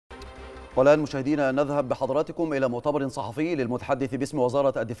والآن مشاهدينا نذهب بحضراتكم إلى مؤتمر صحفي للمتحدث باسم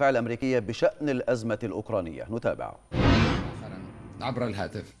وزارة الدفاع الأمريكية بشأن الأزمة الأوكرانية. نتابع عبر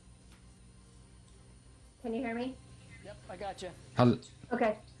الهاتف. Can you hear me? Yep, I got you. هل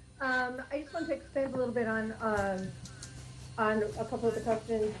Okay. I just want to expand a little bit on a couple of the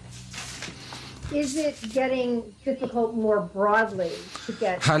questions. Is it getting difficult more broadly to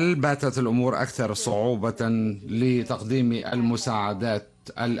get? هل باتت الأمور أكثر صعوبة لتقديم المساعدات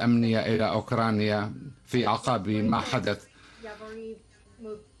الأمنية إلى أوكرانيا في أعقاب ما حدث؟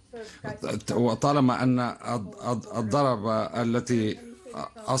 وطالما أن الضربة التي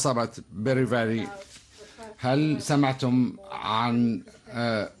أصابت بريفاري، هل سمعتم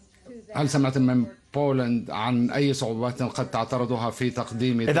من بولند عن أي صعوبات قد تعترضها في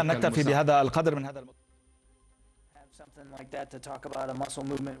تقديم؟ إذا نكتفي بهذا القدر من هذا المؤتمر.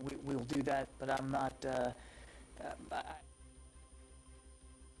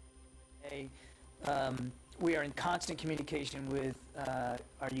 We are in constant communication with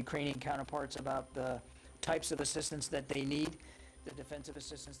our Ukrainian counterparts about the types of assistance that they need, the defensive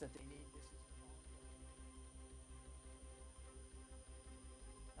assistance that they need.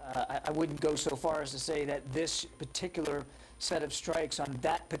 I wouldn't go so far as to say that this particular set of strikes on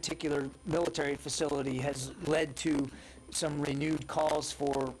that particular military facility has led to some renewed calls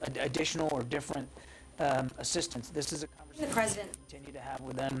for additional or different assistance. This is a conversation the president we continue to have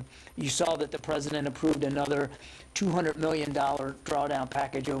with them. You saw that the president approved another $200 million drawdown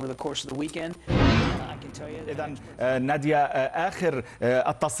package over the course of the weekend. إذن نادية، آخر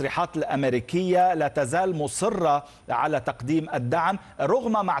التصريحات الأمريكية لا تزال مصرة على تقديم الدعم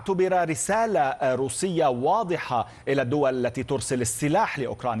رغم ما اعتبر رسالة روسية واضحة إلى الدول التي ترسل السلاح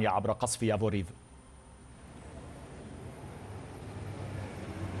لأوكرانيا عبر قصف يافوريف.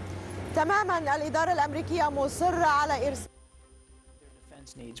 تماما، الإدارة الأمريكية مصرة على إرسال.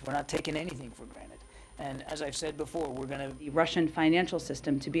 We're not taking anything for granted. And as I've said before, we're going to... the Russian financial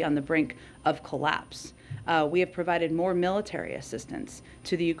system to be on the brink of collapse. We have provided more military assistance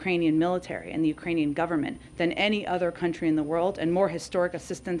to the Ukrainian military and the Ukrainian government than any other country in the world, and more historic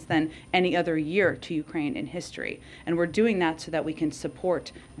assistance than any other year to Ukraine in history. And we're doing that so that we can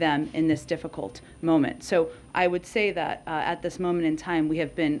support them in this difficult moment. So I would say that at this moment in time, we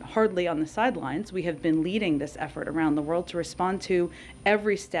have been hardly on the sidelines. We have been leading this effort around the world to respond to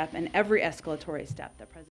every step and every escalatory step that